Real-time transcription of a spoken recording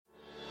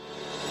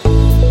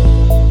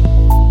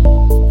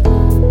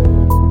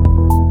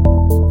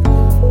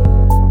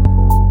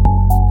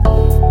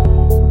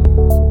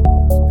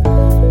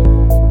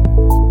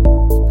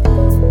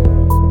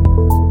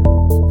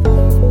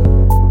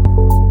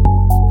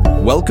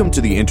Welcome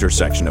to the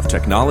intersection of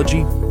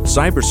technology,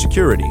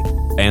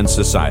 cybersecurity, and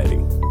society.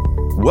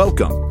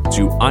 Welcome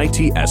to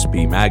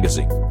ITSP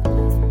Magazine.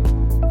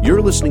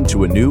 You're listening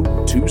to a new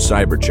Two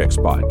Cyber Chicks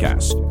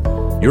podcast.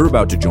 You're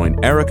about to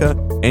join Erica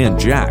and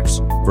Jax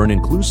for an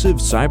inclusive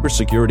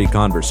cybersecurity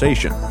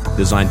conversation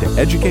designed to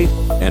educate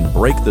and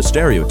break the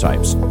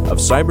stereotypes of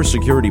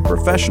cybersecurity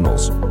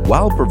professionals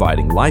while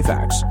providing life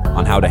hacks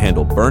on how to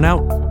handle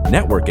burnout,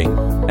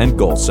 networking, and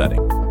goal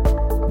setting.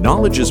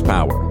 Knowledge is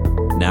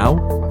power,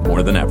 now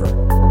more than ever.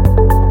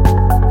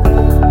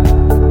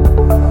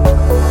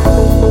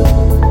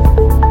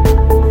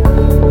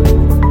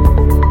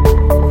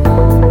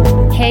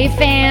 Hey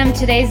fam,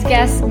 today's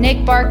guest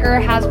Nick Barker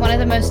has one of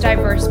the most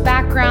diverse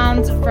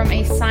backgrounds, from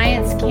a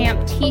science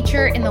camp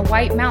teacher in the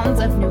White Mountains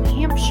of New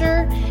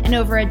Hampshire and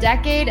over a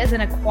decade as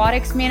an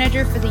aquatics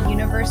manager for the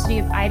University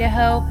of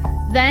Idaho,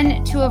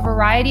 then to a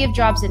variety of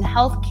jobs in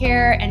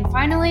healthcare, and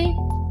finally,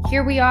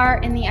 here we are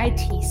in the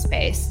IT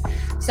space.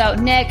 So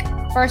Nick,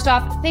 first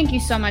off, thank you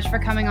so much for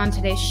coming on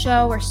today's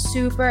show. We're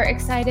super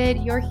excited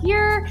you're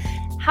here.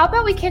 How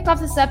about we kick off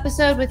this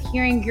episode with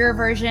hearing your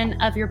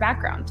version of your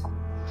background?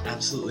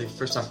 Absolutely.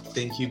 First off,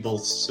 thank you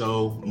both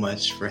so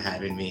much for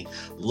having me.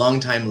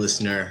 Longtime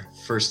listener,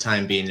 first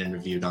time being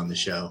interviewed on the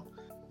show.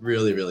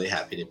 Really, really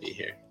happy to be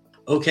here.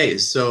 Okay,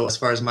 so as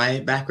far as my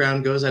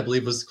background goes, I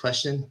believe was the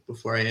question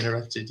before I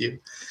interrupted you.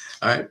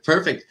 All right,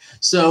 perfect.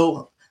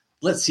 So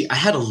let's see. I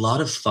had a lot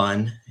of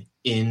fun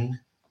in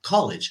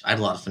college. I had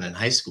a lot of fun in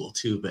high school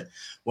too, but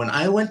when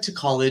I went to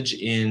college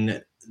in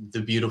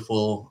the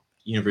beautiful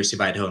University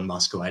of Idaho in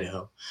Moscow,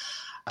 Idaho,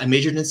 I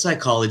majored in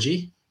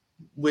psychology,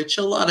 which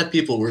a lot of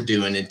people were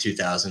doing in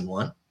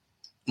 2001.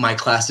 My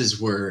classes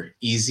were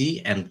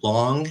easy and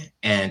long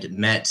and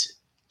met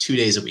 2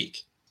 days a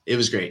week. It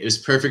was great. It was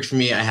perfect for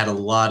me. I had a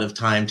lot of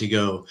time to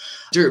go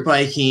dirt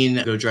biking,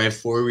 go drive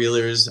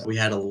four-wheelers. We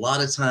had a lot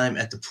of time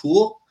at the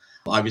pool,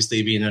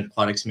 obviously being an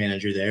aquatics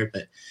manager there.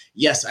 But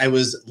yes, I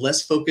was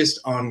less focused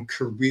on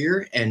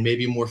career and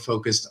maybe more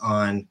focused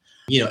on,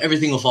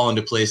 everything will fall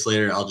into place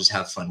later. I'll just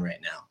have fun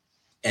right now.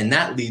 And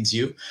that leads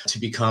you to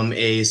become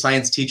a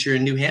science teacher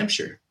in New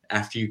Hampshire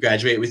after you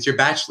graduate with your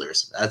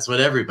bachelor's. That's what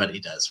everybody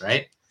does,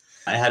 right?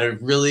 I had a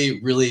really,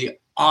 really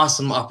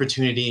awesome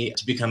opportunity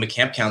to become a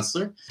camp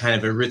counselor, kind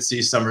of a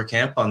ritzy summer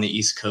camp on the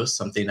East Coast,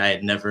 something I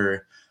had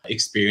never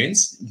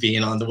experienced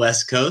being on the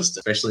West Coast,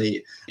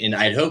 especially in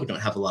Idaho. We don't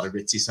have a lot of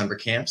ritzy summer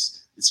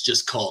camps. It's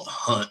just called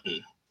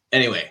hunting.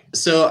 Anyway,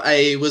 so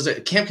I was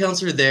a camp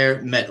counselor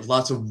there, met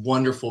lots of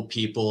wonderful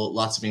people,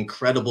 lots of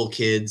incredible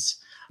kids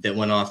that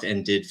went off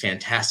and did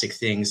fantastic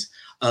things.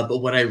 But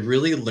what I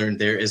really learned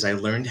there is I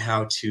learned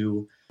how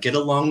to get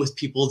along with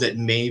people that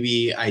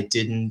maybe I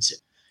didn't,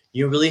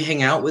 really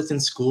hang out with in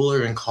school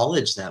or in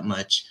college that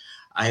much.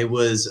 I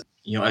was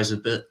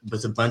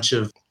with a bunch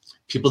of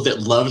people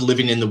that loved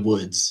living in the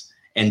woods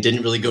and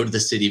didn't really go to the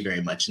city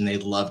very much, and they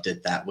loved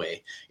it that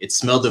way. It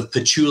smelled of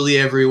patchouli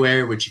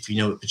everywhere, which if you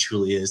know what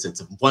patchouli is,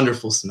 it's a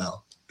wonderful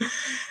smell.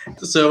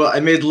 So I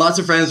made lots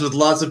of friends with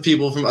lots of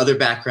people from other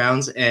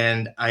backgrounds,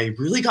 and I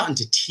really got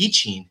into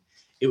teaching.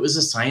 It was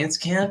a science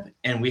camp,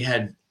 and we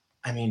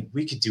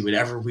could do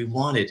whatever we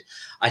wanted.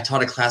 I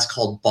taught a class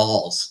called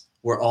Balls,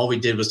 where all we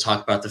did was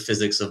talk about the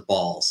physics of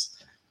balls.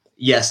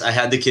 Yes, I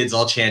had the kids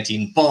all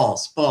chanting,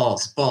 balls,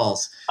 balls,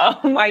 balls. Oh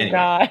my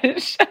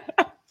gosh.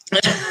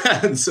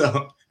 And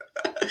so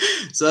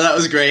that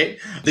was great.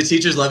 The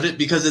teachers loved it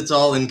because it's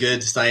all in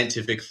good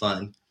scientific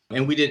fun.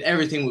 And we did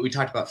everything. We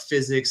talked about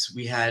physics.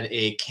 We had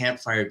a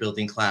campfire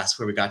building class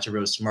where we got to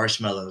roast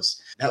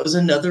marshmallows. That was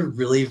another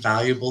really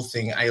valuable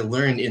thing I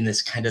learned in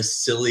this kind of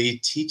silly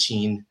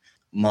teaching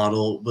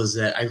model, was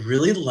that I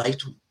really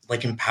liked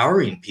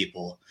empowering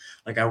people.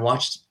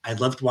 I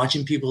loved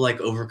watching people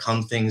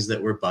overcome things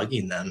that were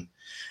bugging them.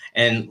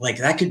 And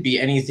that could be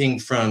anything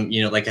from,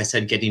 like I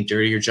said, getting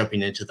dirty or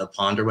jumping into the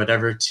pond or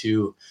whatever,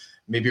 to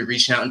maybe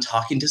reaching out and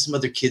talking to some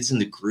other kids in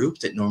the group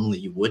that normally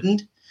you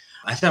wouldn't.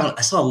 I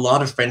saw a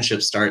lot of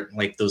friendships start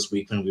those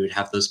weeks when we would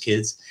have those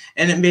kids,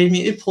 and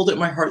it pulled at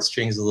my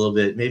heartstrings a little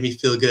bit, made me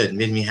feel good,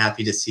 made me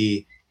happy to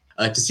see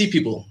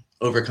people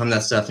overcome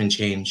that stuff and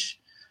change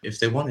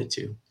if they wanted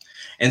to.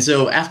 And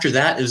so after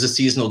that, it was a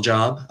seasonal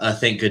job,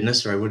 thank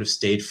goodness, or I would have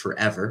stayed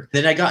forever.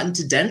 Then I got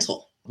into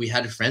dental. We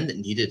had a friend that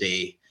needed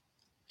a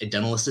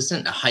dental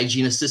assistant, a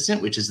hygiene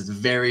assistant, which is the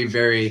very,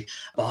 very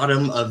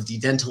bottom of the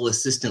dental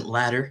assistant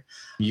ladder.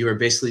 You are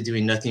basically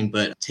doing nothing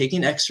but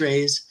taking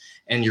x-rays,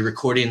 and you're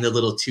recording the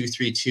little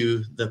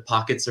 232, the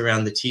pockets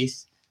around the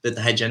teeth that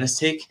the hygienists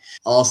take.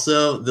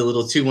 Also, the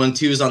little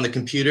 212s on the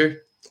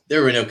computer.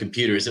 There were no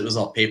computers. It was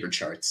all paper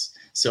charts.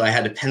 So I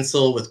had a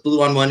pencil with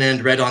blue on one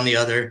end, red on the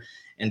other,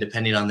 and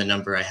depending on the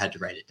number, I had to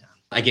write it down.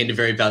 I gained a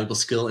very valuable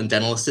skill in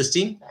dental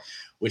assisting,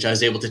 which I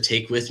was able to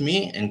take with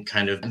me and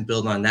kind of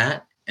build on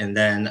that. And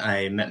then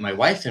I met my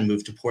wife and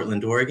moved to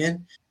Portland,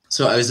 Oregon.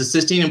 So I was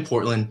assisting in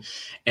Portland,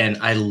 and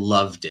I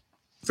loved it.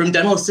 From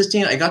dental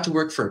assisting, I got to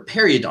work for a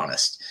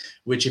periodontist,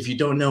 which, if you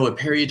don't know, a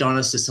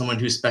periodontist is someone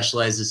who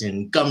specializes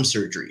in gum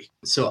surgery.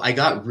 So I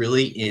got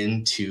really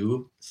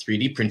into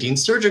 3D printing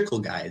surgical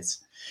guides.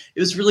 it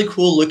was really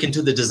cool looking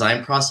into the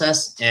design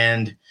process.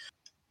 And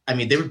I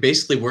mean, they were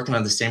basically working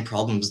on the same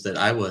problems that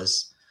I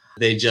was.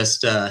 They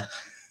just, they're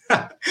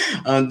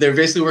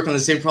basically working on the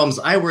same problems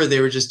I were.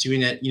 They were just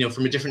doing it,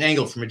 from a different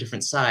angle, from a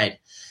different side.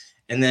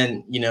 And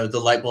then, the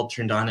light bulb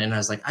turned on and I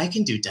was like, I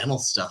can do dental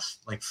stuff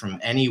like from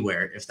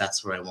anywhere if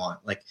that's what I want.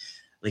 Like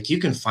you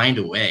can find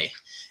a way.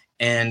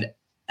 And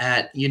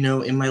at,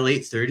 in my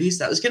late 30s,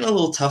 that was getting a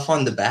little tough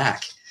on the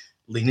back,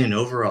 leaning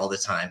over all the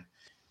time.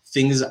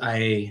 Things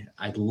I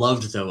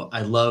loved, though.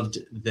 I loved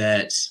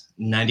that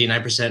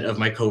 99% of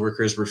my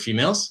coworkers were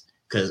females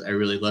because I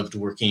really loved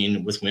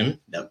working with women.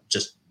 That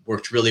just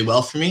worked really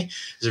well for me.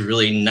 It was a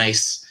really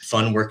nice,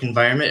 fun work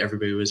environment.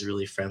 Everybody was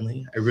really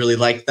friendly. I really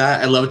liked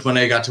that. I loved when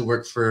I got to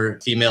work for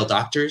female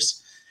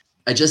doctors.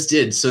 I just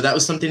did. So that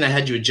was something I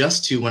had to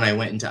adjust to when I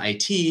went into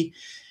IT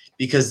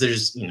because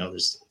there's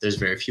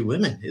very few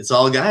women. It's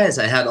all guys.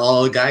 I had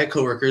all guy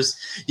coworkers,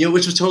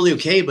 which was totally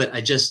okay. But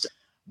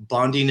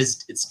bonding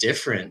it's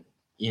different.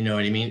 You know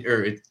what I mean?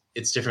 Or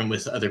it's different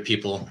with other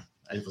people.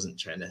 I wasn't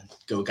trying to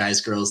go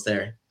guys, girls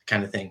there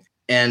kind of thing.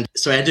 And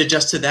so I had to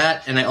adjust to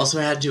that. And I also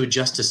had to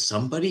adjust to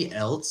somebody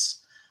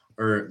else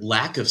or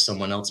lack of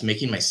someone else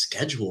making my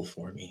schedule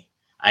for me.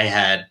 I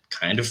had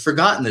kind of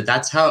forgotten that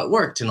that's how it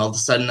worked. And all of a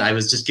sudden I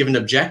was just given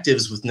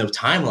objectives with no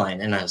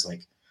timeline. And I was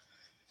like,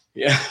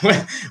 yeah,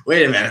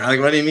 wait a minute. Like,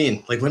 what do you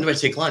mean? Like, when do I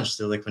take lunch?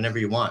 They're like, whenever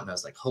you want. And I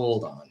was like,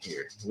 hold on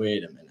here.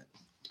 Wait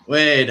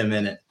a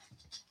minute.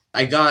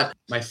 I got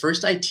my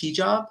first IT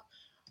job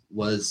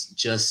was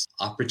just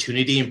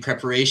opportunity and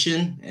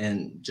preparation.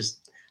 And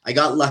I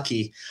got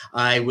lucky.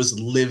 I was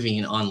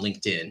living on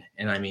LinkedIn.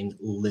 And I mean,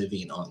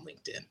 living on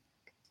LinkedIn.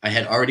 I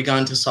had already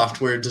gone to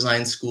software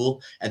design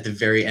school at the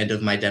very end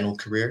of my dental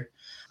career.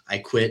 I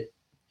quit.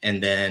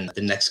 And then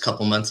the next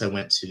couple months, I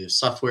went to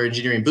software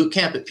engineering boot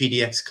camp at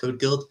PDX Code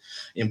Guild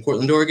in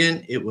Portland,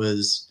 Oregon. It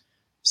was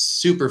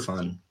super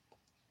fun.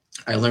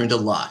 I learned a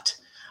lot.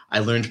 I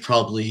learned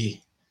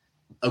probably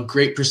a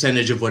great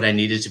percentage of what I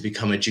needed to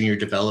become a junior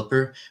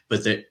developer,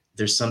 but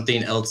there's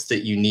something else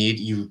that you need.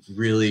 You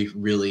really,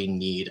 really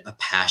need a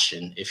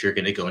passion if you're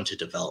going to go into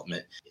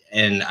development.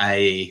 And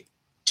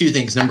two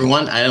things. Number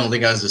one, I don't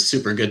think I was a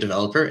super good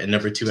developer. And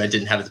number two, I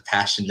didn't have the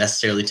passion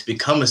necessarily to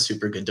become a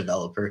super good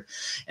developer.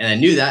 And I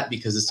knew that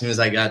because as soon as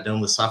I got done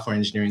with software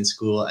engineering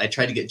school, I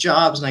tried to get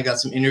jobs and I got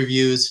some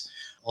interviews,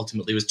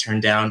 ultimately was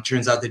turned down.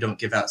 Turns out they don't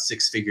give out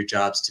 6-figure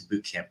jobs to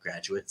boot camp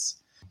graduates,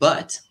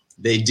 but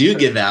they do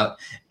give out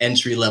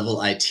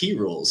entry-level IT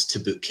roles to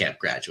boot camp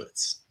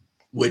graduates,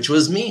 which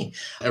was me.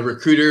 A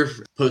recruiter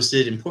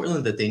posted in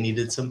Portland that they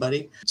needed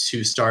somebody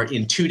to start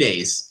in 2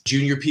 days.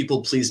 Junior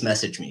people, please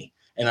message me.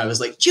 And I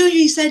was like, Junior,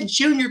 you said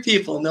junior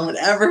people. No one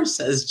ever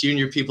says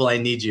junior people, I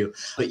need you.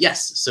 But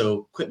yes,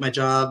 so quit my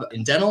job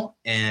in dental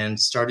and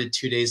started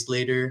 2 days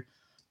later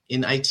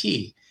in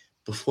IT.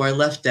 Before I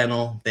left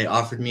dental, they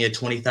offered me a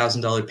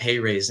 $20,000 pay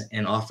raise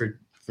and offered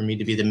for me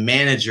to be the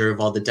manager of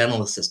all the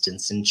dental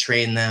assistants and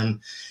train them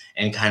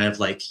and kind of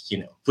like,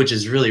 which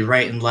is really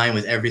right in line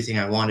with everything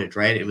I wanted,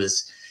 right? It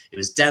was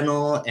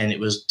dental and it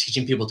was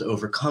teaching people to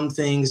overcome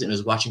things and it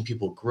was watching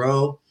people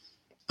grow.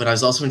 But I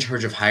was also in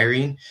charge of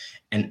hiring,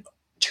 and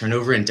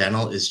turnover in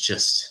dental is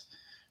just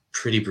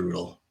pretty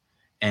brutal.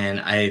 And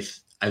I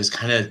was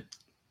kind of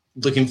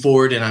looking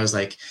forward and I was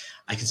like,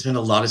 I can spend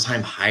a lot of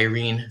time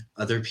hiring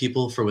other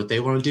people for what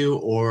they want to do,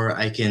 or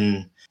I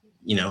can,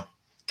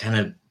 kind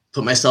of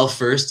put myself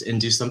first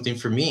and do something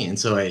for me. And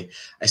so I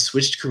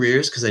switched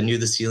careers because I knew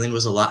the ceiling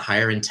was a lot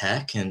higher in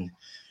tech and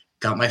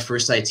got my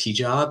first IT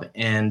job.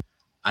 And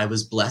I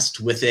was blessed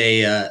with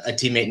a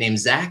teammate named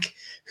Zach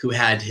who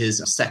had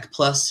his Sec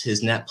Plus,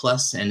 his Net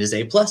Plus, and his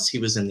A Plus. He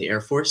was in the Air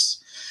Force.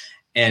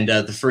 And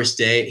the first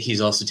day,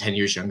 he's also 10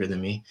 years younger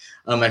than me.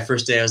 My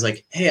first day, I was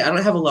like, hey, I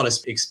don't have a lot of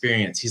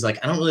experience. He's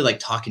like, I don't really like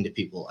talking to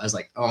people. I was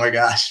like, oh my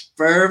gosh,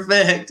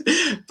 perfect.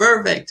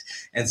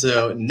 And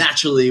so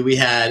naturally, we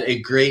had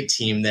a great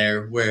team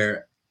there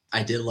where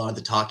I did a lot of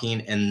the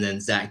talking, and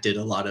then Zach did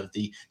a lot of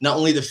not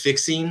only the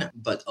fixing,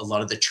 but a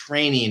lot of the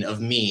training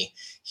of me.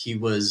 He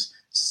was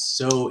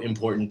so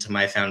important to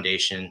my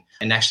foundation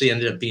and actually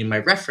ended up being my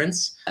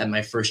reference at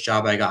my first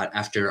job I got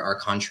after our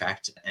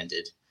contract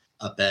ended.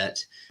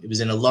 It was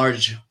in a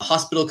large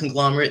hospital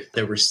conglomerate.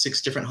 There were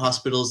 6 different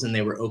hospitals and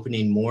they were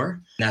opening more.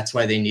 And that's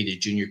why they needed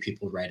junior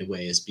people right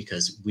away, is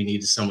because we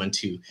needed someone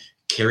to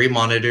carry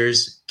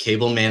monitors,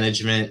 cable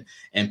management,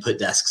 and put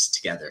desks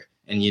together.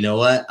 And you know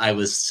what? I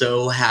was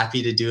so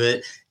happy to do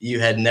it. You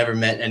had never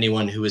met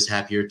anyone who was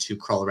happier to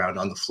crawl around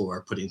on the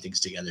floor putting things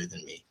together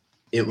than me.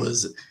 It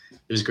was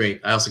great.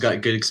 I also got a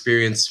good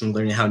experience from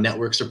learning how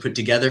networks are put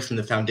together from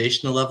the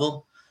foundational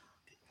level.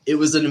 It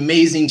was an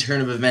amazing turn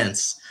of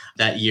events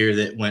that year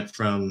that went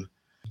from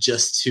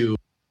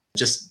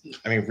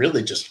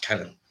really just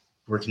kind of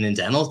working in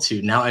dental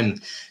to now I'm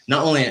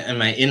not only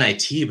am I in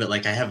IT, but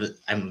like I'm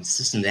a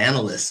systems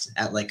analyst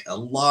at like a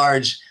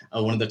large,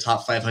 one of the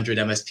top 500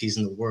 MSPs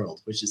in the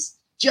world, which is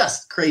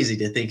just crazy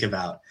to think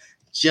about.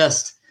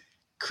 That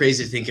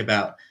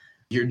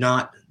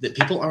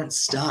people aren't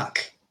stuck.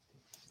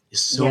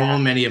 So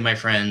many of my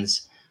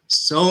friends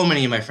So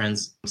many of my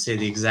friends say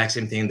the exact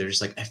same thing. They're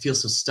just like, I feel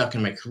so stuck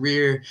in my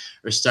career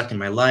or stuck in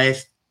my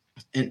life.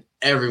 And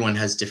everyone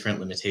has different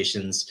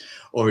limitations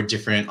or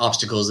different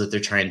obstacles that they're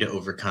trying to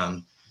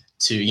overcome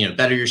to, you know,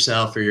 better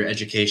yourself or your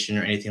education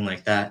or anything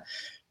like that.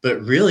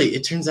 But really,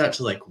 it turns out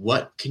to like,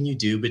 what can you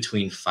do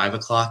between 5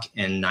 o'clock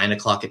and 9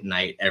 o'clock at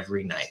night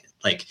every night?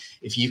 Like,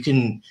 if you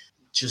can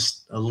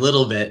just a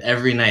little bit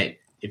every night,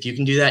 if you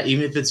can do that,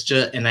 even if it's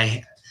just,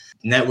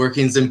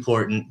 networking is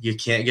important. You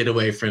can't get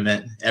away from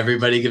it.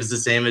 Everybody gives the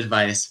same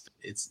advice.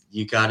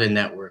 You got to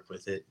network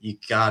with it. You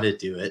got to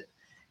do it.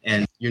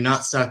 And you're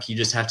not stuck. You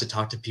just have to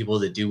talk to people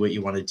that do what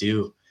you want to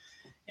do.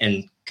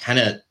 And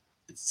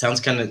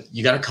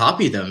you got to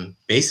copy them,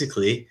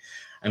 basically.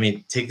 I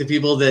mean, take the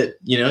people that,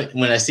 you know,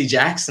 when I see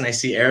Jax and I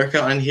see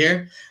Erica on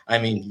here, I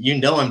mean, you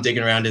know, I'm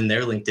digging around in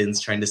their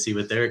LinkedIns trying to see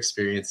what their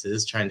experience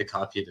is, trying to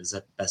copy it as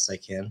best I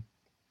can.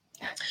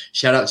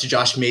 Shout out to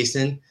Josh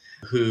Mason,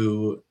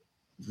 who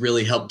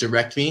really helped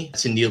direct me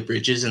to Neil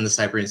Bridges in the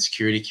cyber and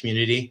security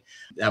community.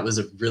 That was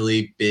a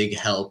really big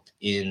help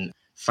in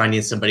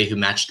finding somebody who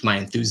matched my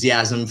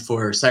enthusiasm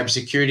for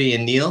cybersecurity.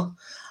 And Neil,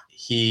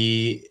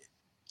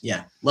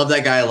 love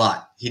that guy a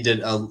lot. He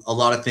did a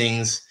lot of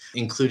things,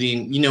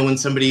 including, you know, when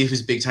somebody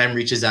who's big time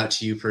reaches out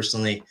to you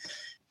personally,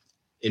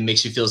 it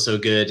makes you feel so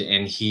good.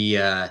 And he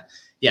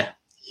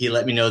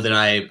let me know that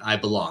I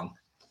belong,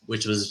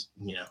 which was,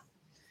 you know,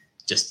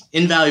 just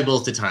invaluable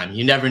at the time.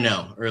 You never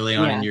know early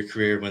on in your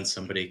career when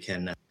somebody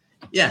can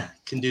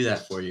do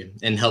that for you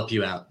and help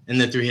you out. And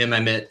then through him, I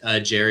met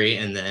Jerry,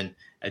 and then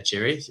at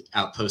Jerry,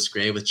 Outpost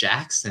Gray with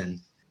Jax.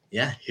 And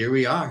yeah, here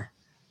we are.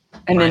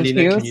 And then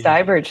two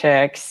cyber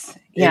chicks.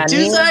 Yeah,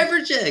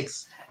 cyber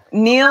chicks.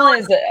 Neil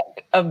is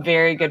a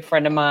very good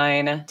friend of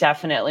mine.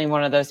 Definitely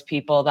one of those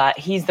people that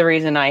he's the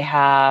reason I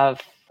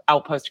have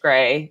Outpost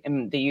Gray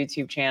and the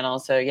YouTube channel.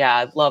 So yeah,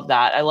 I love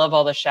that. I love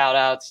all the shout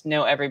outs,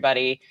 know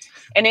everybody.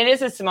 And it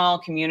is a small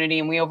community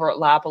and we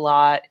overlap a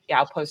lot.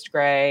 Outpost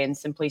Gray and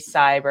Simply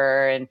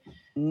Cyber and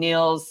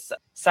Neil's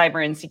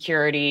Cyber and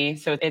Security.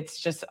 So it's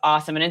just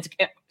awesome. And it's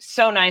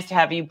so nice to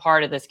have you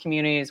part of this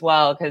community as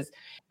well, because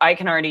I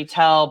can already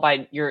tell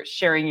by your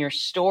sharing your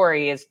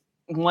story is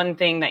one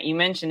thing that you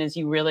mentioned is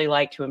you really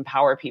like to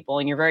empower people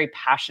and you're very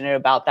passionate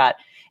about that.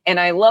 And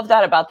I love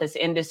that about this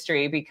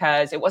industry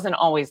because it wasn't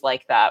always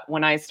like that.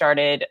 When I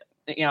started,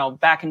 you know,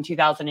 back in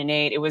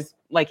 2008, it was,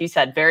 like you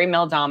said, very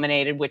male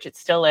dominated, which it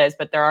still is,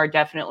 but there are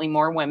definitely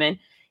more women,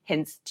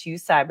 hence two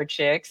cyber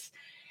chicks.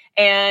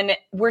 And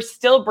we're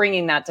still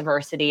bringing that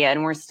diversity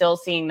in. We're still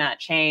seeing that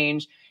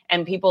change.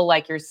 And people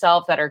like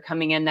yourself that are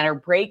coming in, that are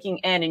breaking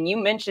in. And you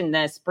mentioned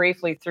this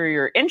briefly through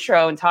your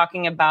intro and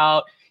talking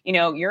about, you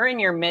know, you're in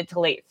your mid to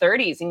late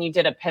 30s and you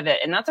did a pivot.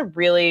 And that's a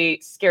really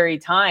scary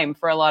time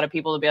for a lot of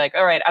people to be like,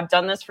 all right, I've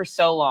done this for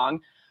so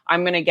long.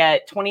 I'm going to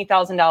get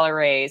 $20,000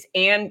 raise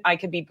and I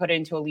could be put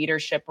into a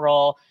leadership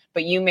role.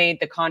 But you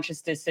made the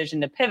conscious decision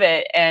to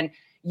pivot and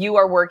you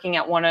are working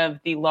at one of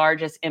the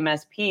largest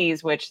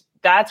MSPs, which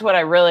that's what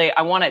I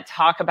want to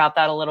talk about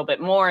that a little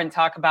bit more and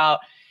talk about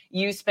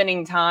you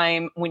spending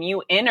time when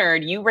you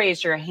entered, you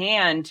raised your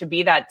hand to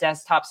be that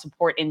desktop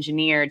support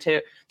engineer,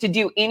 to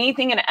do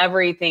anything and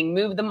everything,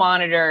 move the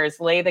monitors,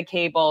 lay the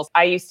cables.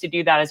 I used to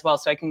do that as well.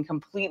 So I can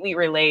completely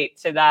relate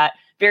to that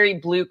very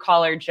blue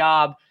collar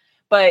job.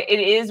 But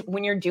it is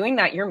when you're doing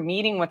that, you're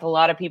meeting with a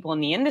lot of people in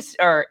the industry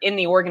or in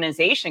the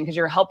organization because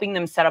you're helping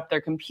them set up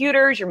their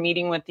computers. You're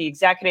meeting with the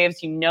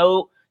executives. You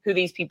know who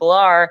these people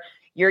are.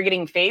 You're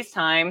getting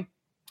FaceTime.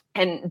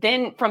 And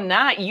then from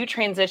that, you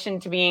transition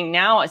to being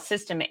now a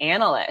system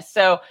analyst.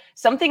 So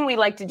something we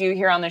like to do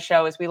here on the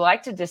show is we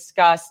like to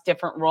discuss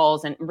different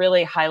roles and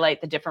really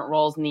highlight the different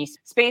roles in these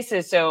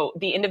spaces. So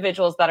the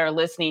individuals that are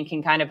listening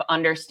can kind of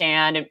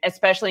understand,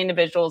 especially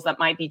individuals that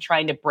might be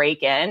trying to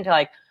break into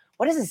like,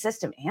 what is a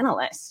system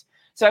analyst?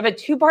 So I have a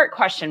two-part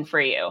question for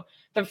you.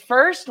 The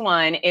first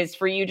one is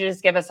for you to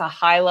just give us a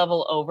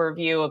high-level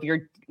overview of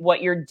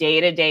what your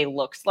day-to-day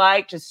looks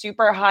like, just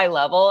super high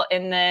level.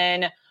 And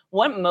then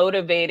what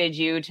motivated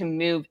you to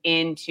move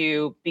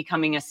into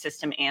becoming a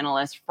system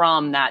analyst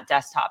from that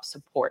desktop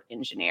support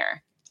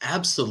engineer?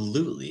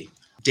 Absolutely.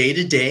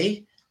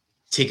 Day-to-day,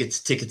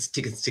 tickets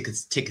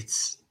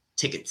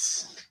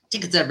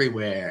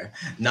everywhere.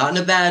 Not in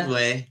a bad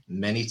way.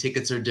 Many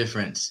tickets are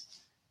different,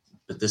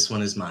 but this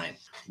one is mine.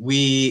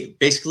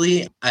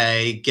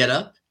 I get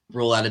up,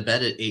 roll out of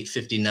bed at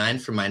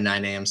 8:59 for my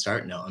 9 a.m.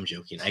 start. No, I'm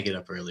joking. I get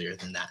up earlier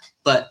than that.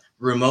 But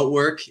remote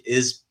work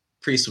is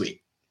pretty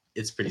sweet.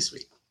 It's pretty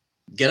sweet.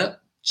 Get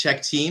up,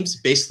 check Teams.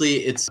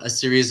 Basically, it's a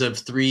series of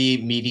 3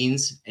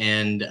 meetings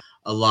and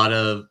a lot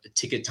of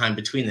ticket time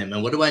between them.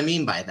 And what do I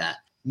mean by that?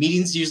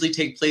 Meetings usually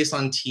take place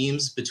on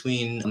Teams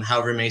between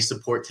however many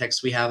support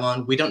techs we have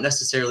on. We don't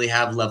necessarily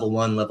have level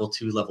 1, level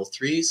 2, level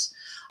 3s.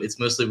 It's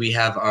mostly we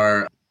have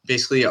our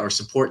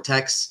support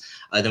techs,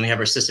 then we have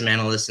our system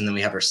analysts, and then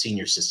we have our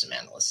senior system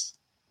analysts.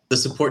 The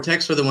support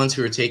techs are the ones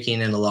who are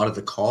taking in a lot of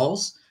the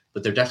calls,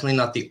 but they're definitely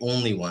not the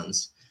only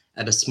ones.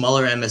 At a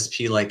smaller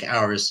MSP like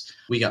ours,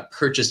 we got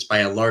purchased by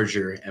a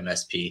larger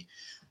MSP.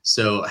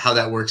 So how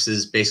that works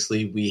is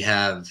basically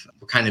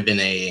we're kind of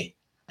in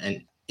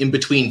an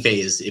in-between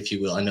phase, if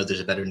you will. I know there's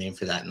a better name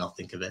for that and I'll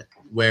think of it,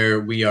 where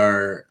we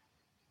are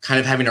kind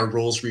of having our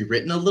roles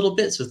rewritten a little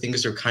bit. So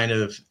things are kind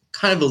of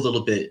a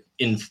little bit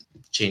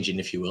changing,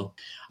 if you will.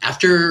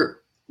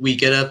 After we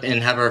get up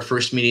and have our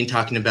first meeting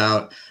talking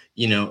about,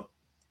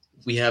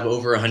 we have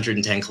over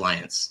 110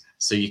 clients.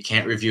 So you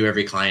can't review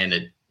every client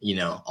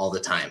all the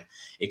time.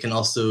 It can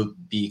also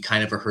be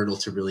kind of a hurdle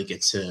to really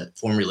get to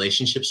form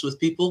relationships with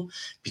people,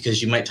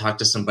 because you might talk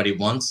to somebody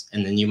once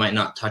and then you might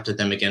not talk to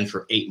them again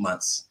for 8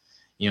 months.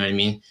 You know what I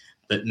mean?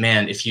 But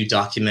man, if you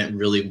document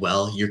really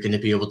well, you're going to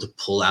be able to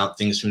pull out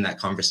things from that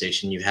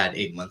conversation you had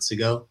 8 months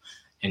ago,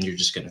 and you're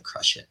just going to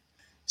crush it.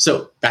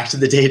 So back to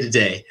the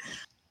day-to-day.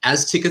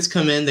 As tickets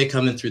come in, they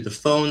come in through the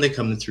phone, they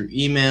come in through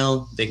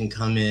email, they can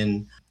come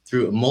in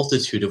through a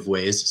multitude of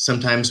ways.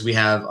 Sometimes we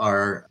have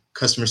our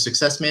customer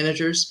success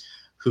managers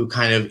who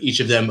kind of each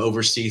of them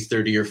oversee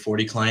 30 or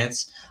 40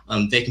 clients.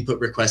 They can put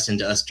requests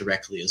into us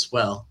directly as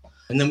well.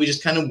 And then we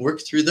just kind of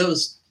work through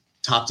those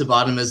top to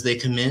bottom as they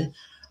come in.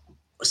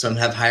 Some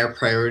have higher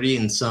priority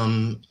and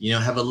some,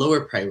 have a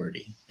lower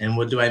priority. And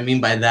what do I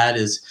mean by that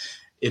is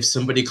if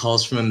somebody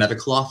calls from a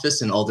medical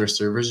office and all their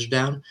servers are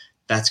down,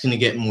 that's going to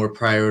get more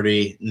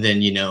priority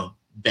than,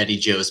 Betty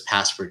Joe's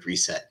password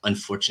reset,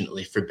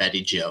 unfortunately for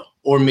Betty Joe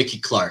or Mickey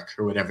Clark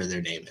or whatever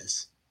their name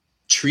is.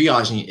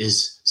 Triaging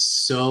is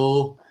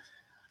so,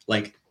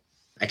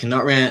 I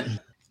cannot rant.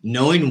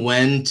 Knowing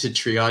when to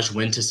triage,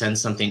 when to send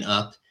something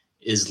up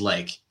is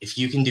if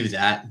you can do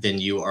that, then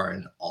you are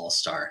an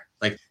all-star.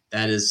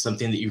 That is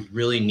something that you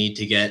really need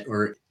to get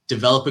or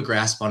develop a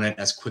grasp on it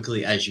as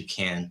quickly as you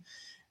can,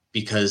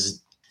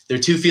 because there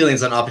are two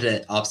feelings on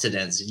opposite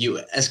ends. You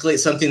escalate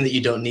something that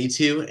you don't need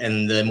to,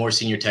 and the more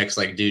senior tech's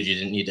like, dude, you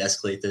didn't need to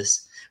escalate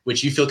this,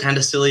 which you feel kind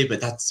of silly, but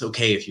that's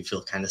okay if you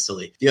feel kind of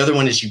silly. The other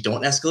one is you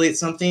don't escalate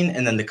something,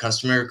 and then the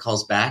customer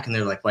calls back and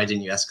they're like, why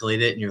didn't you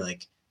escalate it? And you're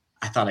like,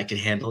 I thought I could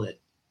handle it,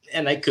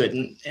 and I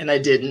couldn't, and I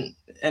didn't,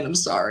 and I'm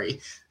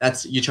sorry.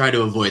 You try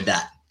to avoid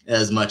that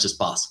as much as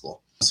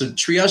possible. So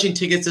triaging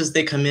tickets as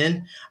they come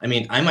in, I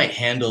might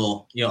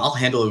handle, I'll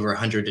handle over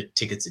 100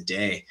 tickets a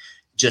day,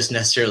 just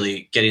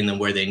necessarily getting them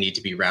where they need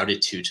to be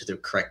routed to the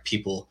correct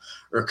people,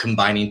 or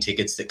combining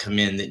tickets that come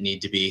in that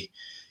need to be.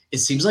 It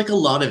seems like a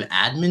lot of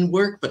admin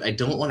work, but I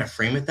don't want to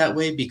frame it that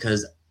way,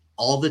 because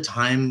all the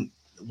time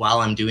while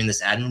I'm doing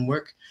this admin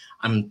work,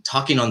 I'm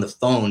talking on the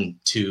phone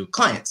to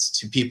clients,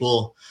 to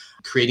people,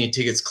 creating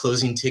tickets,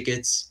 closing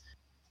tickets,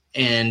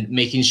 and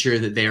making sure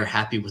that they are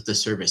happy with the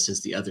service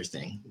is the other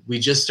thing. We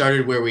just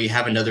started where we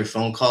have another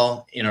phone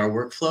call in our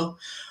workflow,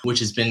 which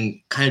has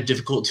been kind of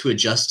difficult to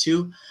adjust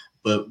to,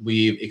 but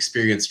we've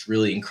experienced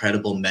really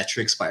incredible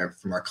metrics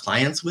from our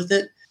clients with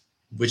it,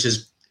 which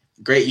is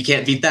great. You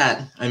can't beat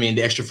that.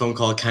 The extra phone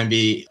call can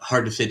be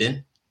hard to fit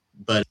in,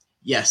 but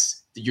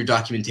yes, your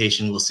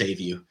documentation will save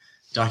you.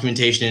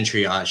 Documentation and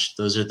triage,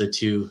 those are the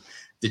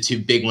two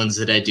big ones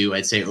that I do,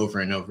 I'd say, over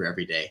and over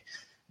every day.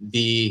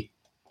 The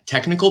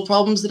technical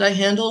problems that I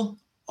handle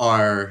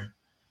are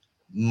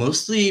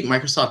mostly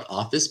Microsoft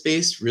Office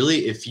based.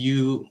 Really, if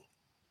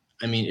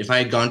I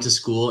had gone to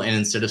school and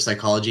instead of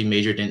psychology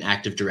majored in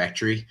Active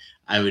Directory,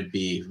 I would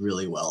be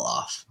really well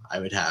off. I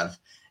would have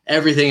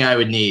everything I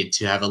would need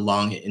to have a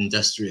long,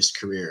 industrious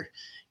career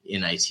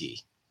in IT.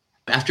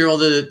 After all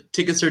the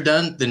tickets are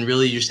done, then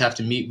really you just have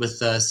to meet with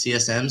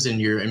CSMs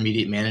and your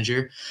immediate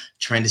manager,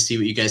 trying to see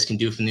what you guys can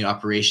do from the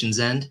operations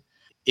end.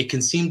 It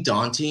can seem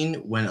daunting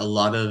when a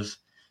lot of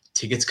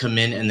tickets come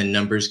in and the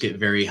numbers get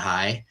very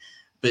high,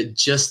 but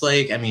just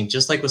like with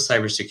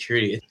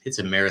cybersecurity, it's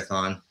a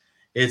marathon.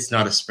 It's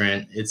not a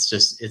sprint.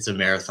 It's a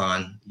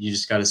marathon. You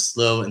just got to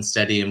slow and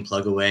steady and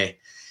plug away,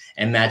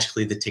 and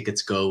magically the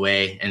tickets go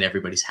away and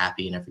everybody's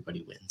happy and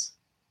everybody wins.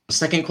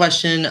 Second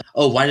question.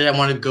 Why did I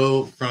want to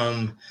go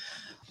from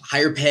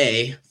higher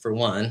pay, for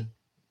one?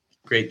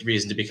 Great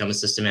reason to become a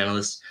system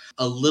analyst.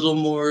 A little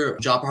more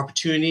job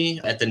opportunity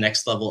at the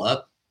next level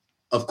up,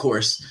 of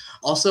course.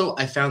 Also,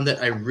 I found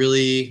that I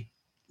really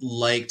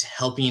liked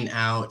helping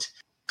out,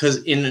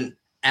 because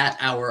at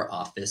our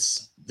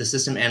office, the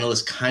system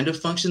analyst kind of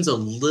functions a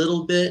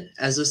little bit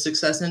as a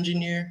success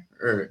engineer,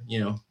 or,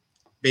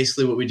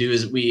 basically what we do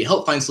is we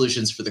help find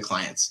solutions for the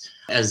clients.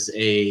 As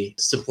a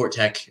support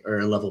tech or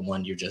a level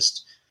 1, you're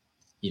just,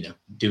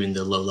 doing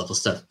the low level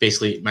stuff.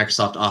 Basically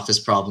Microsoft Office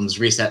problems,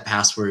 reset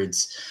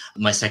passwords,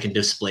 my second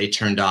display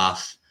turned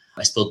off,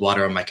 I spilled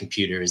water on my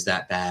computer, is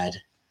that bad?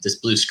 This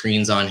blue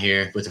screen's on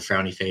here with a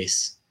frowny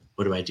face,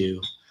 what do I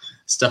do?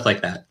 Stuff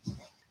like that.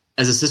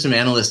 As a system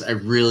analyst, I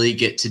really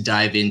get to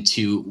dive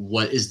into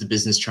what is the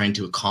business trying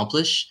to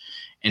accomplish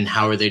and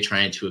how are they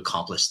trying to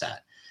accomplish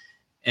that.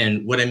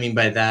 And what I mean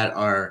by that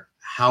are,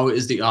 how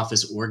is the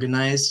office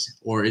organized,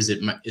 or is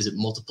it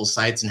multiple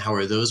sites, and how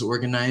are those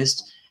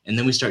organized? And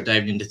then we start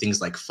diving into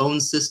things like phone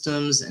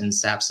systems and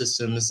SAP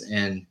systems,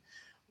 and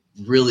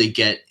really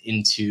get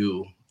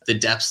into the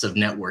depths of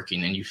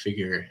networking, and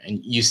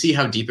you see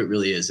how deep it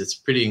really is. It's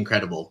pretty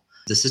incredible.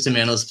 The system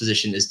analyst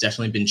position has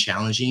definitely been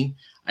challenging.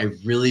 I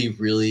really,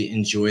 really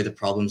enjoy the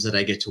problems that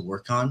I get to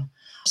work on.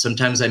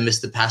 Sometimes I miss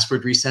the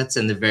password resets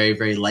and the very,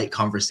 very light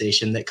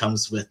conversation that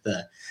comes with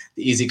the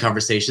easy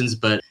conversations.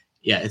 But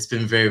yeah, it's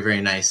been very,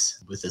 very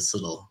nice with this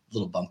little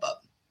bump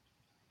up.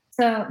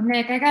 So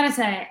Nick, I gotta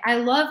say, I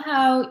love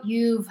how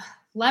you've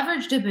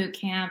leveraged a boot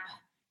camp,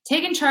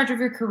 taken charge of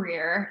your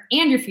career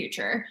and your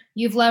future.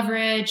 You've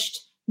leveraged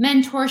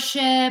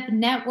mentorship,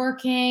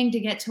 networking to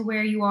get to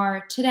where you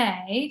are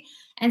today.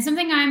 And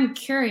something I'm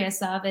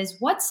curious of is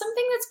what's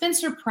something that's been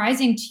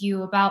surprising to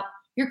you about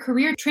your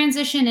career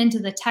transition into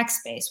the tech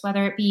space,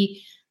 whether it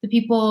be the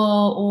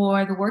people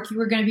or the work you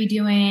were going to be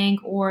doing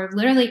or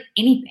literally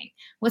anything?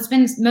 What's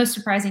been most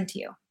surprising to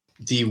you?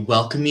 The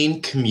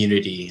welcoming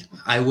community.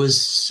 I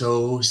was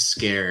so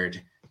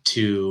scared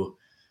to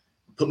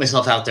put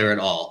myself out there at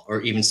all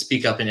or even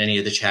speak up in any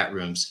of the chat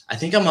rooms. I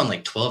think I'm on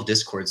like 12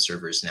 Discord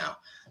servers now.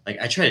 Like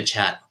I try to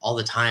chat all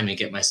the time and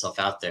get myself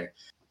out there.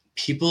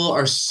 People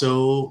are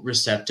so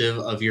receptive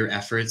of your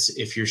efforts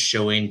if you're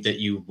showing that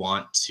you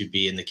want to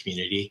be in the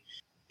community.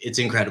 It's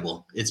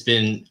incredible. It's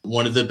been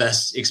one of the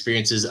best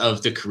experiences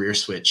of the career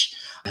switch.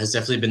 It has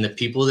definitely been the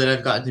people that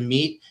I've gotten to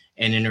meet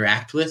and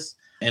interact with,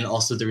 and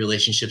also the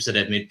relationships that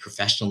I've made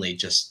professionally,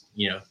 just,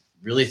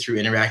 really through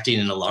interacting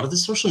in a lot of the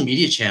social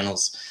media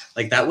channels.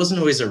 Like that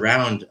wasn't always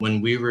around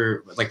when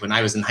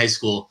I was in high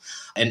school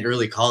and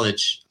early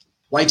college.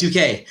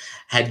 Y2K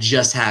had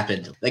just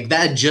happened. Like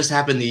that had just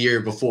happened the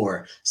year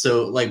before.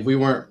 So like we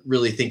weren't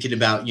really thinking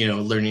about,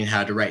 learning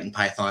how to write in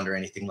Python or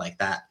anything like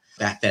that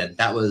back then.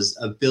 That was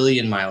a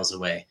billion miles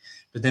away.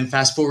 But then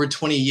fast forward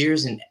 20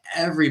 years and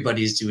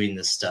everybody's doing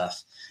this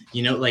stuff.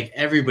 Like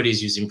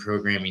everybody's using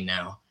programming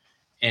now,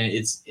 and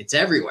it's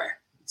everywhere.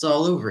 It's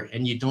all over.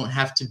 And you don't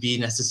have to be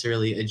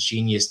necessarily a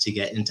genius to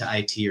get into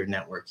IT or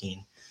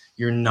networking.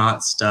 You're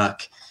not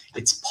stuck.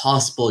 It's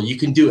possible. You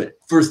can do it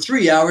for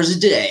 3 hours a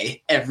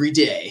day, every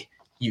day.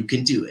 You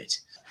can do it.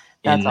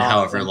 That's awesome.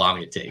 However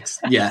long it takes.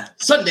 Yeah.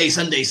 Sunday.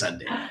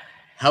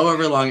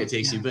 However long it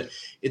takes you. But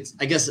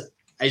I guess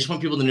I just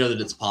want people to know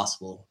that it's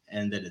possible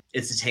and that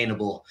it's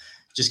attainable.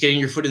 Just getting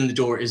your foot in the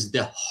door is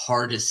the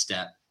hardest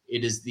step.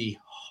 It is the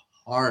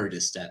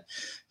hardest step.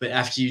 But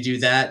after you do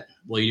that,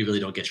 well, you really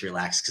don't get to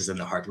relax because then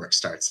the hard work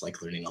starts,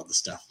 like learning all the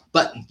stuff.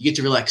 But you get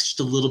to relax just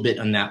a little bit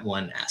on that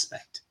one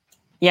aspect.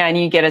 Yeah, and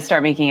you get to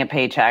start making a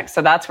paycheck.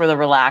 So that's where the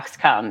relax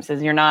comes,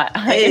 is you're not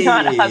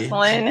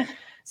hustling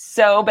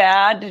so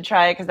bad to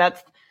try it,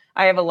 because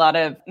I have a lot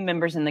of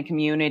members in the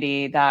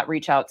community that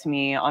reach out to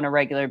me on a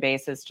regular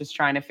basis, just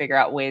trying to figure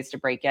out ways to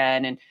break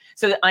in. And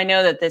so I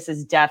know that this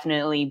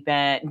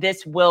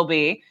will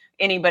be,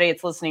 anybody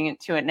that's listening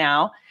to it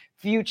now,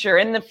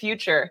 in the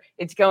future,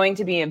 it's going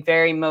to be a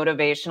very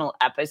motivational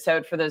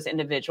episode for those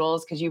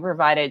individuals, because you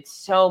provided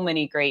so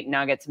many great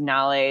nuggets of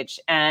knowledge.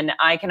 And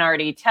I can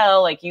already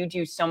tell, like, you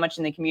do so much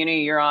in the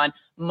community. You're on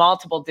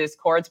multiple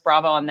Discords.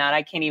 Bravo on that.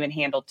 I can't even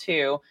handle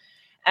 2.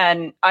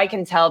 And I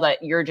can tell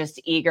that you're just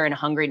eager and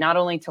hungry, not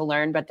only to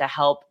learn, but to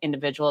help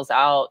individuals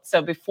out.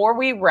 So before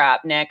we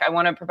wrap, Nick, I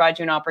want to provide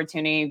you an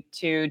opportunity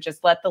to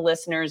just let the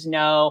listeners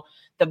know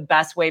the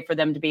best way for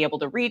them to be able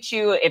to reach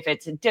you, if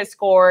it's a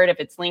Discord, if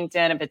it's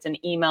LinkedIn, if it's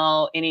an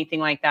email, anything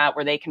like that,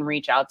 where they can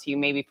reach out to you,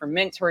 maybe for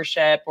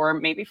mentorship or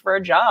maybe for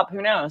a job.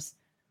 Who knows?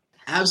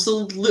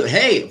 Absolutely.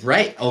 Hey,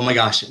 right. Oh my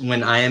gosh.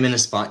 When I am in a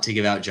spot to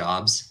give out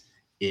jobs,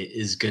 it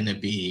is going to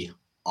be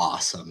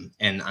awesome.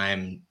 And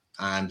I'm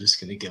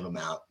just going to give them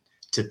out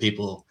to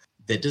people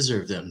that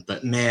deserve them.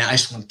 But man, I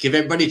just want to give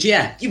everybody,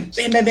 bam.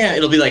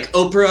 It'll be like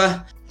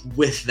Oprah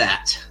with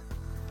that.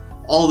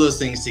 All those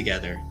things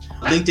together.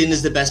 LinkedIn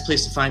is the best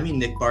place to find me,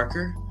 Nick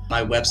Barker.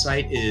 My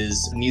website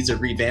needs a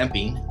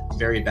revamping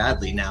very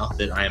badly now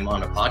that I am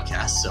on a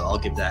podcast. So I'll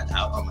give that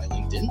out on my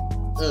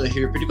LinkedIn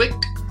here pretty quick.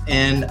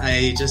 And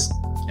I just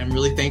am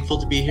really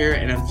thankful to be here.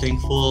 And I'm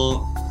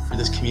thankful for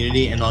this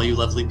community and all you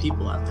lovely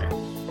people out there.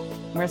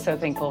 We're so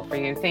thankful for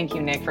you. Thank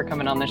you, Nick, for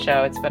coming on the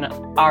show. It's been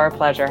our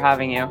pleasure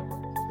having you.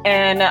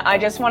 And I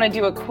just want to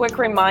do a quick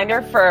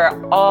reminder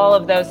for all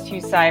of those 2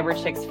 Cyber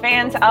Chicks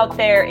fans out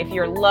there. If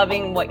you're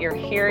loving what you're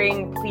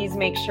hearing, please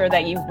make sure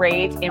that you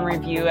rate and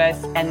review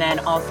us. And then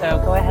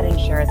also go ahead and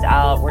share us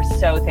out. We're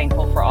so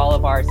thankful for all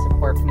of our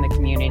support from the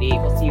community.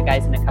 We'll see you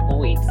guys in a couple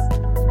weeks.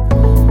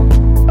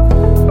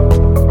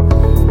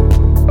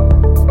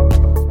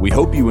 We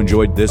hope you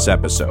enjoyed this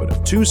episode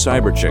of 2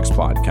 Cyber Chicks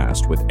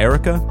podcast with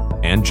Erica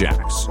and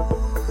Jax.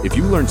 If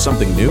you learned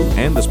something new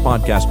and this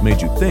podcast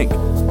made you think,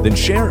 then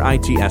share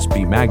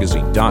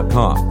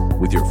itspmagazine.com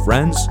with your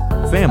friends,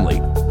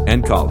 family,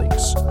 and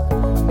colleagues.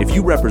 If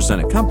you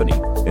represent a company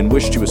and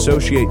wish to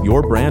associate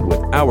your brand with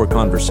our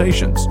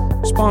conversations,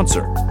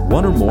 sponsor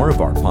one or more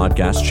of our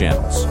podcast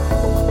channels.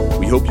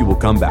 We hope you will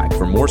come back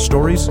for more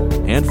stories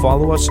and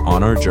follow us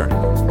on our journey.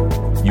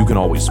 You can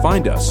always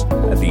find us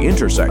at the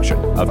intersection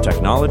of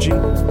technology,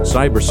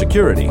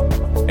 cybersecurity,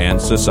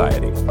 and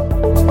society.